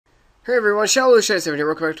Hey everyone, Shallow7 here.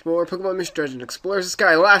 Welcome back to more Pokemon Mission Dungeon Explorers the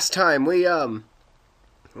Sky. Last time we went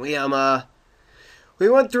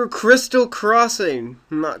through Crystal Crossing,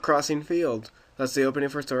 not Crossing Field. That's the opening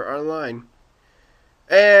for Sword Art Online.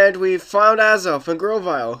 And we found Azoth and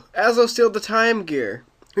Grovyle. Azoth stealed the time gear.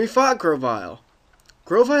 We fought Grovyle.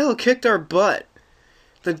 Grovyle kicked our butt.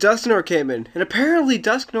 The Dusknoir came in, and apparently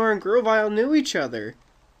Dusknoir and Grovyle knew each other.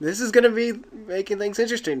 This is going to be making things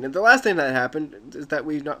interesting. And the last thing that happened is that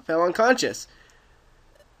we fell unconscious.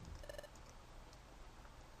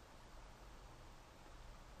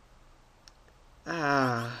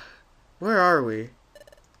 Where are we?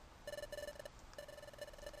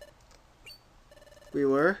 We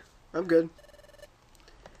were? I'm good.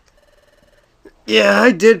 Yeah,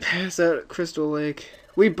 I did pass out at Crystal Lake.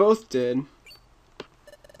 We both did.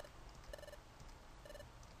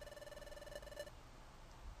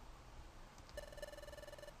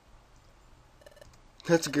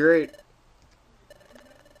 That's great.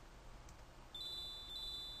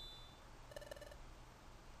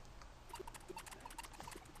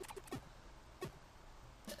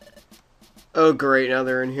 Oh great, now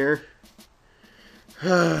they're in here.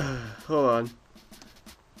 Hold on.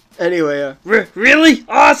 Anyway, really?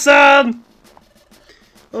 Awesome!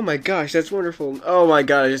 Oh my gosh, that's wonderful. Oh my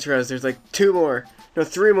god, I just realized there's like three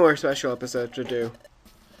more special episodes to do.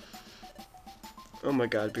 Oh my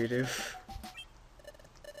god, Bidoof.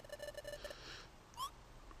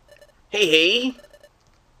 Hey!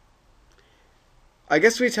 I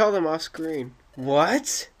guess we tell them off screen.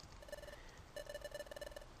 What?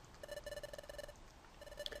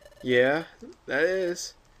 Yeah, that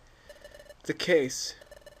is the case.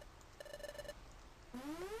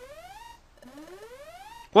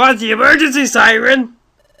 What's the emergency siren?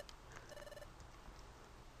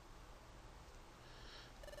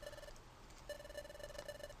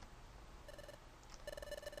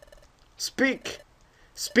 Speak!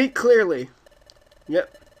 Speak clearly.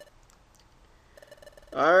 Yep.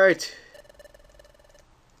 Alright.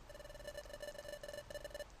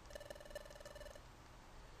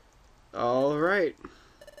 Alright.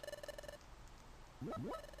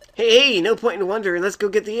 Hey, no point in wondering. Let's go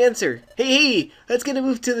get the answer. Hey, let's get a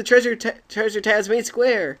move to the Treasure Tasmane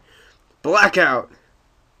Square. Blackout.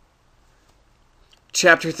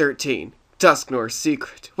 Chapter 13. Dusknoir's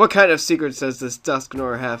secret. What kind of secrets does this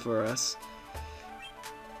Dusknoir have for us?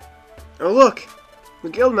 Oh look!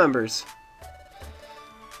 The guild members.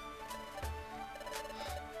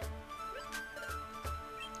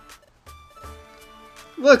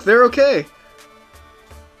 Look, they're okay.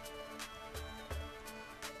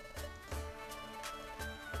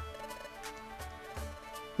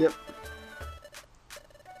 Yep.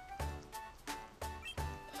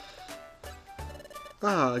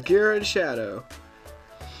 Ah, Gira and Shadow.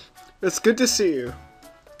 It's good to see you.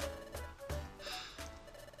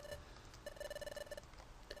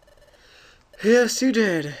 Yes, you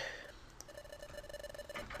did.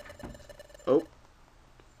 Oh.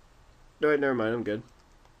 No, wait, never mind. I'm good.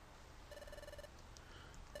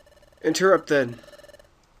 Interrupt then.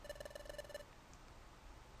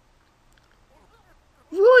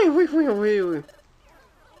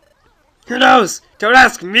 Who knows? Don't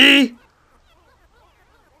ask me!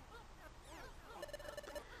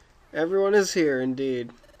 Everyone is here,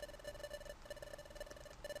 indeed.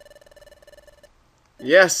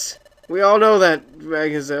 Yes, we all know that,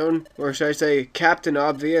 Magazone. Or should I say, Captain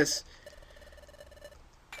Obvious.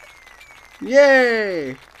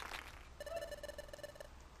 Yay!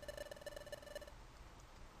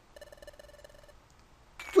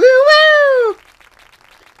 Woo-woo!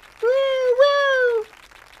 Woo-woo!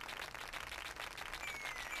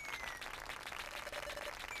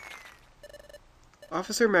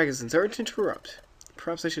 Officer Magazine, sorry to interrupt.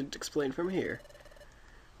 Perhaps I should explain from here.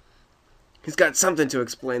 He's got something to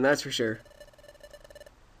explain, that's for sure.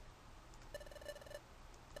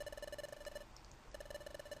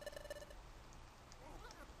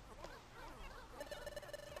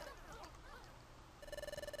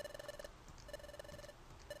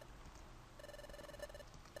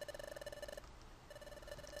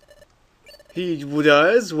 He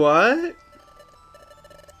does? What?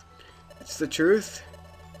 It's the truth.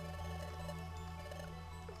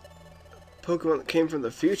 Pokemon that came from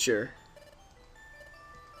the future.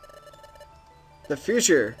 The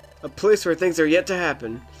future. A place where things are yet to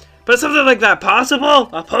happen. But is something like that possible?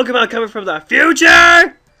 A Pokemon coming from the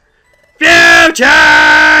future?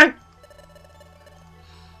 Future!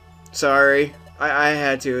 Sorry. I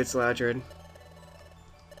had to. It's Ladrid.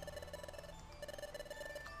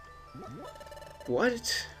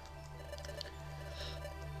 What?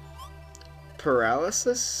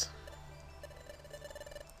 Paralysis?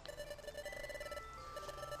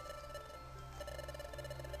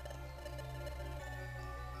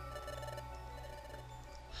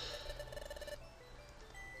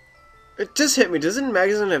 It just hit me. Doesn't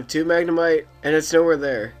Magazine have 2 Magnemite? And it's nowhere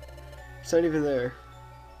there. It's not even there.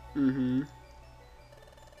 Mm-hmm.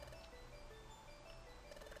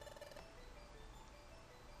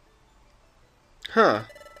 Huh.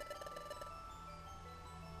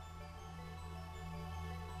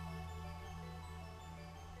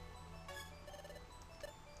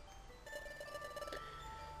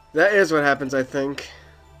 That is what happens, I think.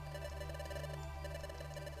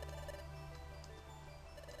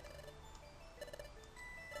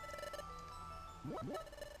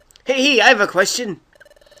 Hey, I have a question.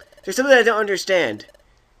 There's something I don't understand.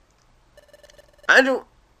 I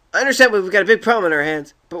understand we've got a big problem on our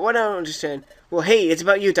hands, but what I don't understand... Well, hey, it's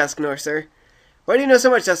about you, Dusknoir, sir. Why do you know so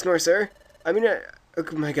much, Dusknoir, sir? I mean, oh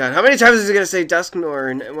my god, how many times is he gonna say Dusknoir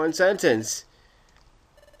in one sentence?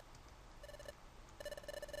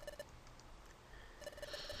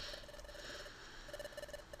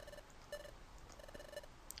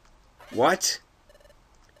 What?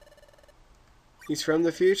 He's from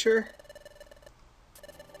the future?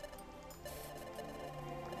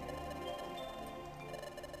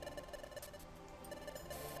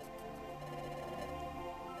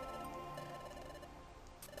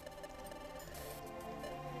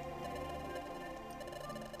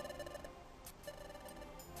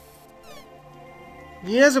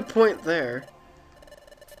 He has a point there.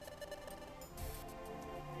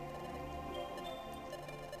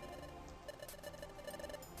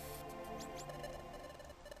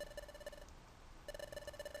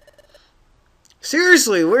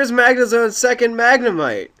 Seriously, where's Magnazone's second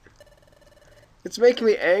Magnemite? It's making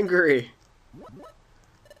me angry.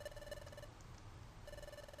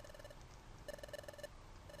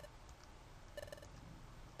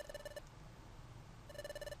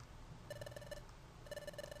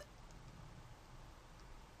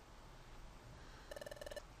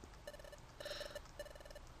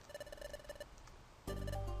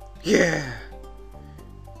 Yeah.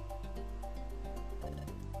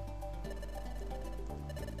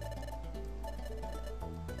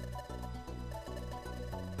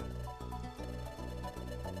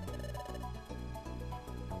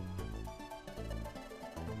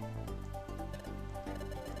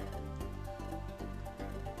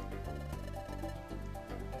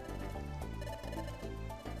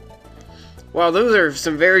 Wow, those are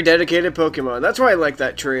some very dedicated Pokemon. That's why I like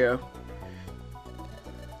that trio.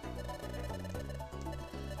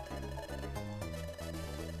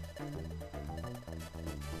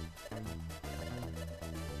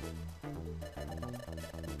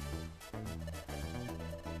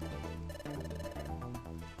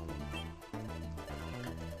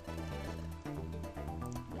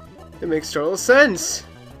 It makes total sense.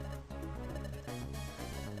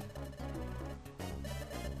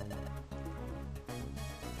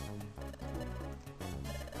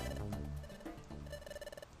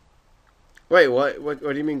 Wait, what? What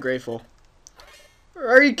do you mean grateful?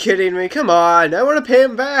 Are you kidding me? Come on, I want to pay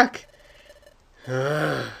him back.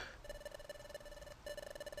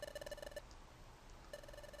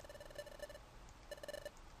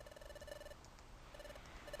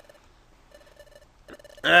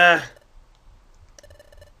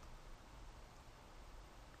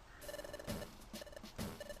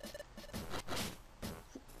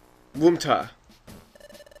 Woomta.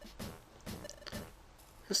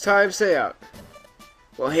 It's time to stay out.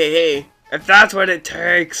 Well, hey, if that's what it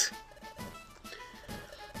takes.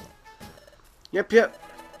 Yep.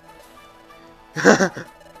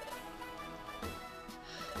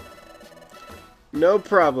 No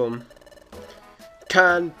problem.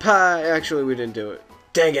 Kanpai. Actually, we didn't do it.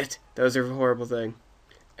 Dang it. That was a horrible thing.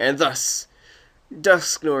 And thus,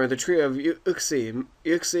 Dusknoir, the trio of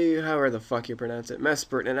Uxie, however the fuck you pronounce it,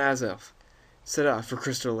 Mesprit, and Azelf, set off for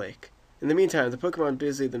Crystal Lake. In the meantime, the Pokemon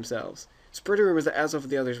busied themselves. Spreading rumors that Azelf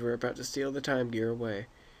and the others were about to steal the time gear away.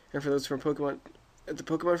 And for those from the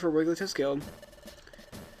Pokemon for Wigglytuff's Guild.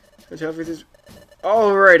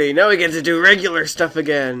 Alrighty, now we get to do regular stuff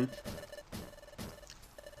again.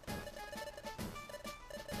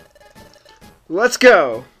 Let's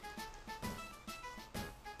go!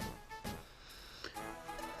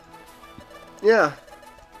 Yeah.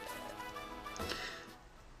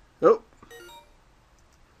 Oh.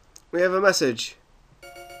 We have a message.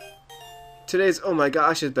 Today's oh my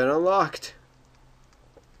gosh has been unlocked.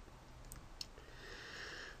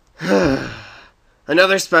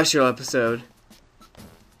 Another special episode.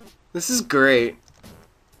 This is great.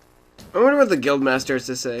 I wonder what the guildmaster has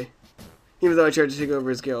to say. Even though I tried to take over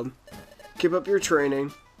his guild. Keep up your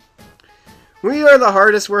training. We are the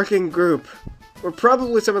hardest working group. We're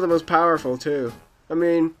probably some of the most powerful too. I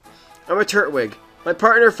mean, I'm a Turtwig. My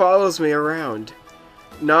partner follows me around.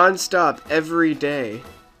 non-stop every day.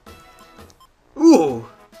 Ooh!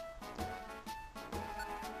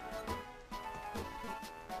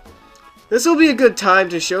 This will be a good time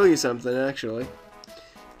to show you something, actually.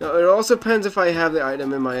 Now, it also depends if I have the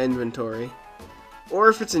item in my inventory. Or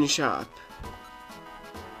if it's in shop.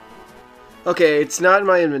 Okay, it's not in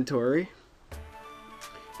my inventory.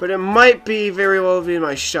 But it might be very well be in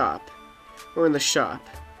my shop. Or in the shop.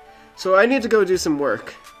 So I need to go do some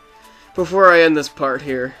work before I end this part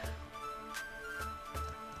here. You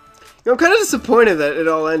know, I'm kind of disappointed that it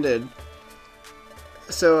all ended.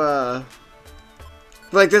 So,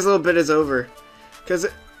 like this little bit is over. Cause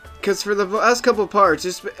for the last couple parts,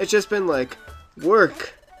 it's just been like,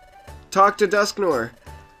 work, talk to Dusknoir,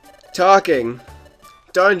 talking,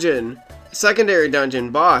 dungeon, secondary dungeon,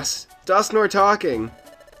 boss, Dusknoir talking.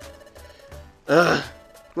 Ugh.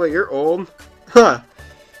 Wait, you're old? Huh.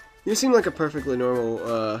 You seem like a perfectly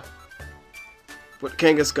normal, what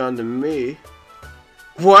Kangaskhan to me.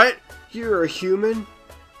 What? You're a human?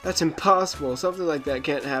 That's impossible. Something like that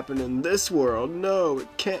can't happen in this world. No, it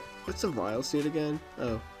can't. What's a Vile seed again?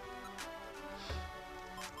 Oh.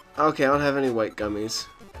 Okay, I don't have any white gummies.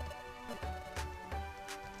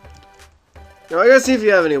 Now, I gotta see if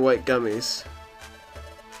you have any white gummies.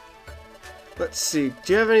 Let's see.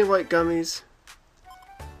 Do you have any white gummies?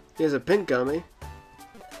 He has a pink gummy.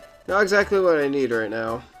 Not exactly what I need right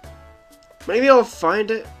now. Maybe I'll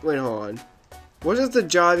find it. Wait, hold on. What does the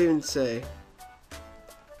job even say?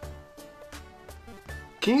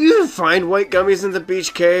 Can you even find white gummies in the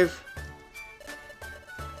beach cave?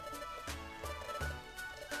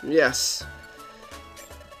 Yes.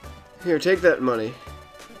 Here, take that money.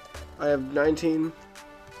 I have 19.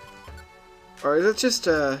 Alright, let's just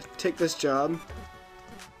take this job.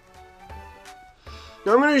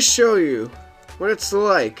 Now I'm going to show you what it's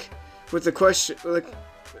like with the question, like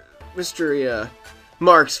mystery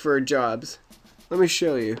marks for jobs. Let me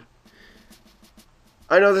show you.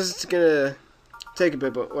 I know this is gonna take a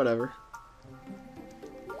bit, but whatever.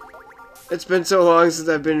 It's been so long since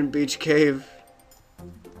I've been in Beach Cave.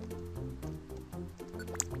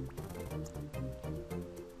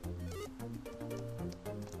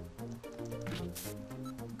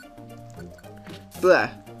 Blah.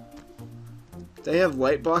 They have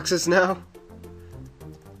light boxes now?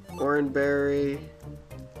 Oranberry.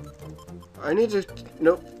 I need to...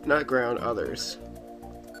 Nope, not ground. Others.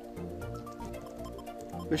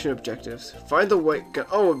 Mission objectives. Find the white gun.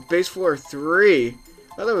 Oh, base floor 3. I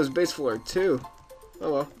thought it was base floor 2.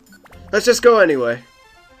 Oh well. Let's just go anyway.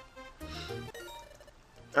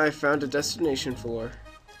 I found a destination floor.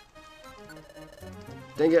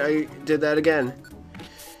 Dang it, I did that again.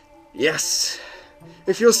 Yes!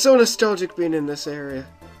 It feels so nostalgic being in this area.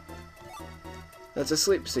 That's a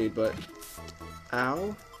sleep seed, but...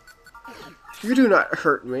 Ow. You do not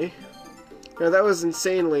hurt me. Now that was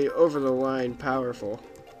insanely over-the-line powerful.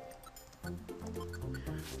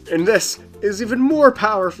 And this is even more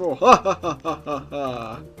powerful! Ha ha ha ha ha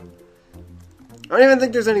ha! I don't even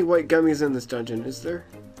think there's any white gummies in this dungeon, is there?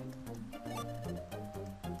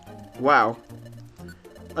 Wow.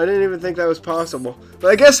 I didn't even think that was possible. But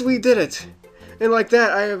I guess we did it! And like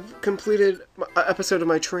that, I have completed an episode of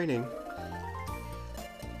my training.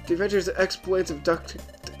 The Adventures and Exploits of Duck...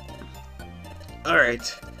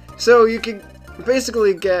 Alright. So you can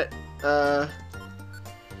basically get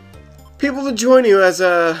people to join you as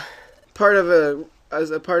a part of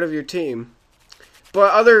your team.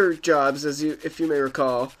 But other jobs, if you may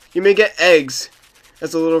recall, you may get eggs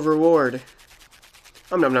as a little reward.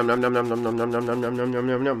 Nom nom nom nom nom nom nom nom nom nom nom nom nom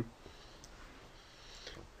nom nom.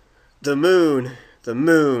 The moon, the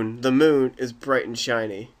moon, the moon is bright and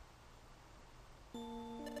shiny.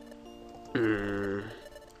 Are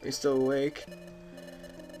you still awake?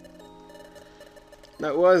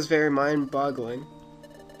 That was very mind-boggling.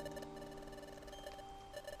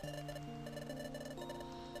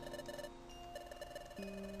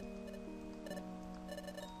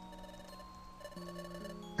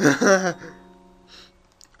 I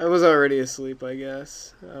was already asleep, I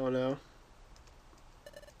guess. I don't know.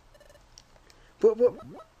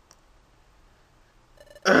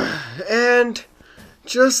 And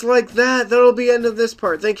just like that, that'll be the end of this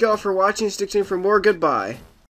part. Thank you all for watching. Stick tuned for more. Goodbye.